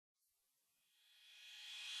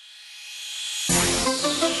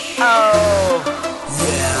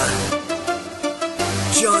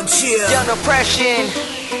Young oppression.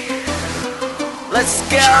 Let's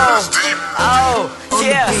go. Oh,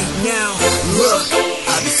 yeah. Now, look,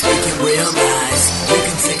 I be speaking real nice. You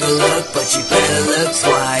can take a look, but you better look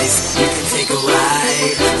twice. You can take a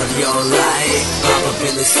ride of your life. Pop up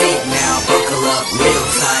in the seat now, buckle up real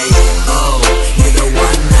tight. Oh, you're the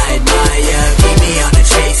one I admire. Keep me on the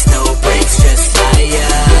chase, no breaks, just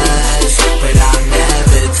fires. But I'm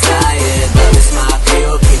never tired. Love is my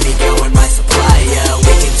fuel, keep me going, my supplier.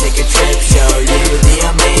 We can take a trip, show you the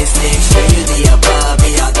amazing. Show you the above,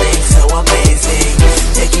 beyond things so amazing.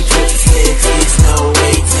 Take you to the cities, no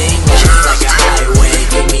waiting. Life's like a highway,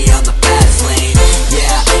 keep me on the fast lane.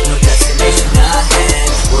 Yeah, no destination ahead.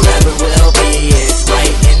 Wherever we'll be is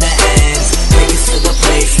right in the end. Take us to the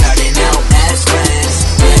place, starting out as friends.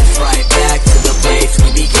 Let's right back to the place we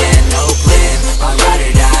began, no plan. I ride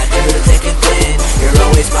or die through the thick and thin. You're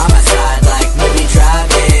always by my side like movie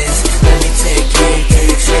drive-ins. Let me take you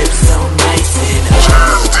through your trip so nice and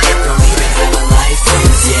don't even have a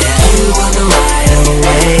license, yeah. You wanna ride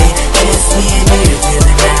away, just me and you through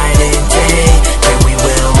the night and day. Then we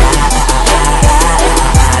will ride,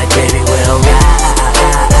 baby, we'll ride.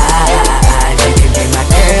 You can be my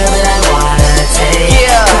girl that I wanna take.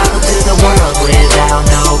 Yeah. Travel through the world without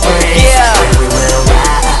no breaks. Yeah. Then we will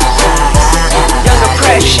ride. Young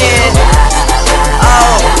oppression.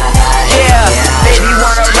 Oh, yeah. Baby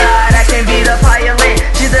wanna ride, I can be the pilot.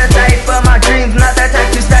 She's the type of my dreams, not that type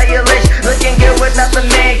too stylish. Looking good without the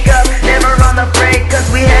makeup, never on the break. Cause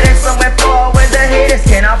we headed somewhere far where the haters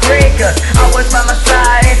cannot break us. Always by my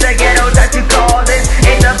side, ain't the ghetto that you call this.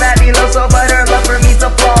 Ain't the fabuloso, but her love for me's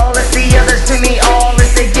so flawless. The others to me all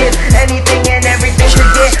this, they give anything and everything to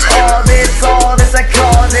get all this I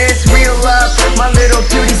call this real love. My little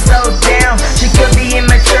cutie so down. She could be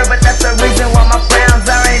immature, but that's the reason why my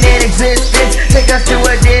frowns aren't in existence. Take us to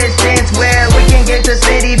a distance where we can get to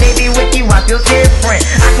city. Baby, with you I feel different.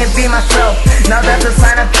 I can be myself, now that's a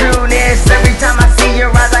sign of trueness. Every time I see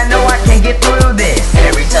your eyes, I know I can get through this.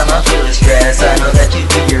 Every time I feel the stress, I know that you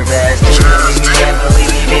do your best. You believe me and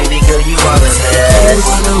believe me, baby girl, you are the best. You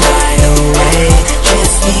wanna ride away,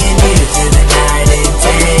 just me and you through the night and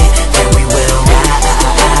day. Then we will ride,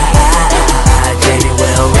 baby,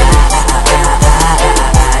 we'll ride.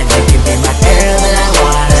 You can be my girl that I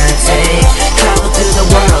wanna take. Travel through the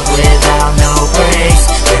world without no breaks.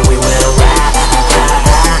 Then we will ride,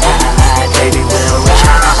 baby, we'll ride.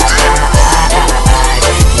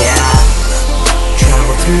 Yeah,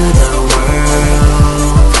 travel through the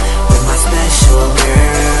world with my special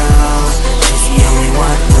girl. She's the only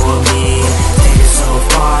one for me. Take her so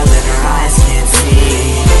far that her eyes can't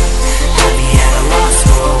see. Have me at a loss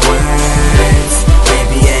for words.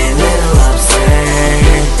 Maybe a little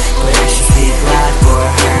absurd, but I should speak loud for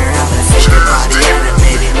her. I'm gonna take her body out and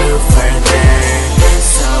maybe move further,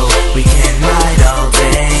 so we can ride all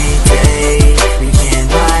day, day. We can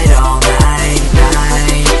ride all night,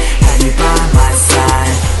 night. Have you by my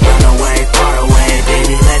side, run away, far away,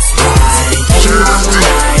 baby, let's ride. You wanna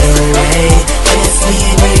ride away, just me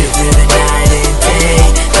and you through the night and day.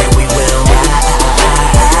 Then we will ride,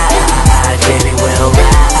 baby, we'll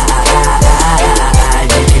ride.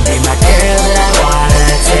 You can be my girl that I wanna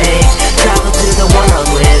take. Travel through the world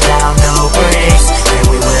without no breaks. Then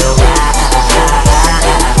we will ride,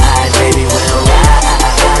 baby, we'll ride.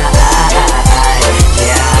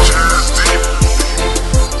 Yeah.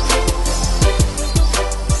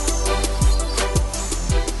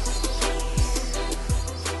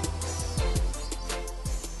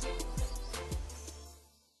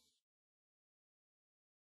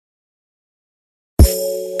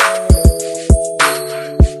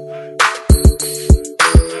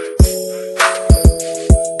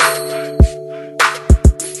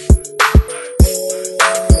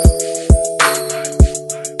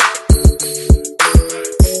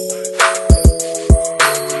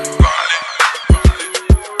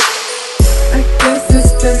 I guess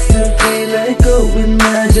it's best to be let go and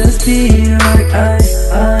not just be like I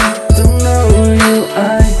don't know you, I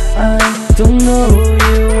don't know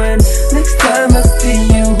you. And next time I see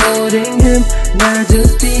you holding him, not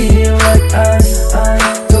just be like I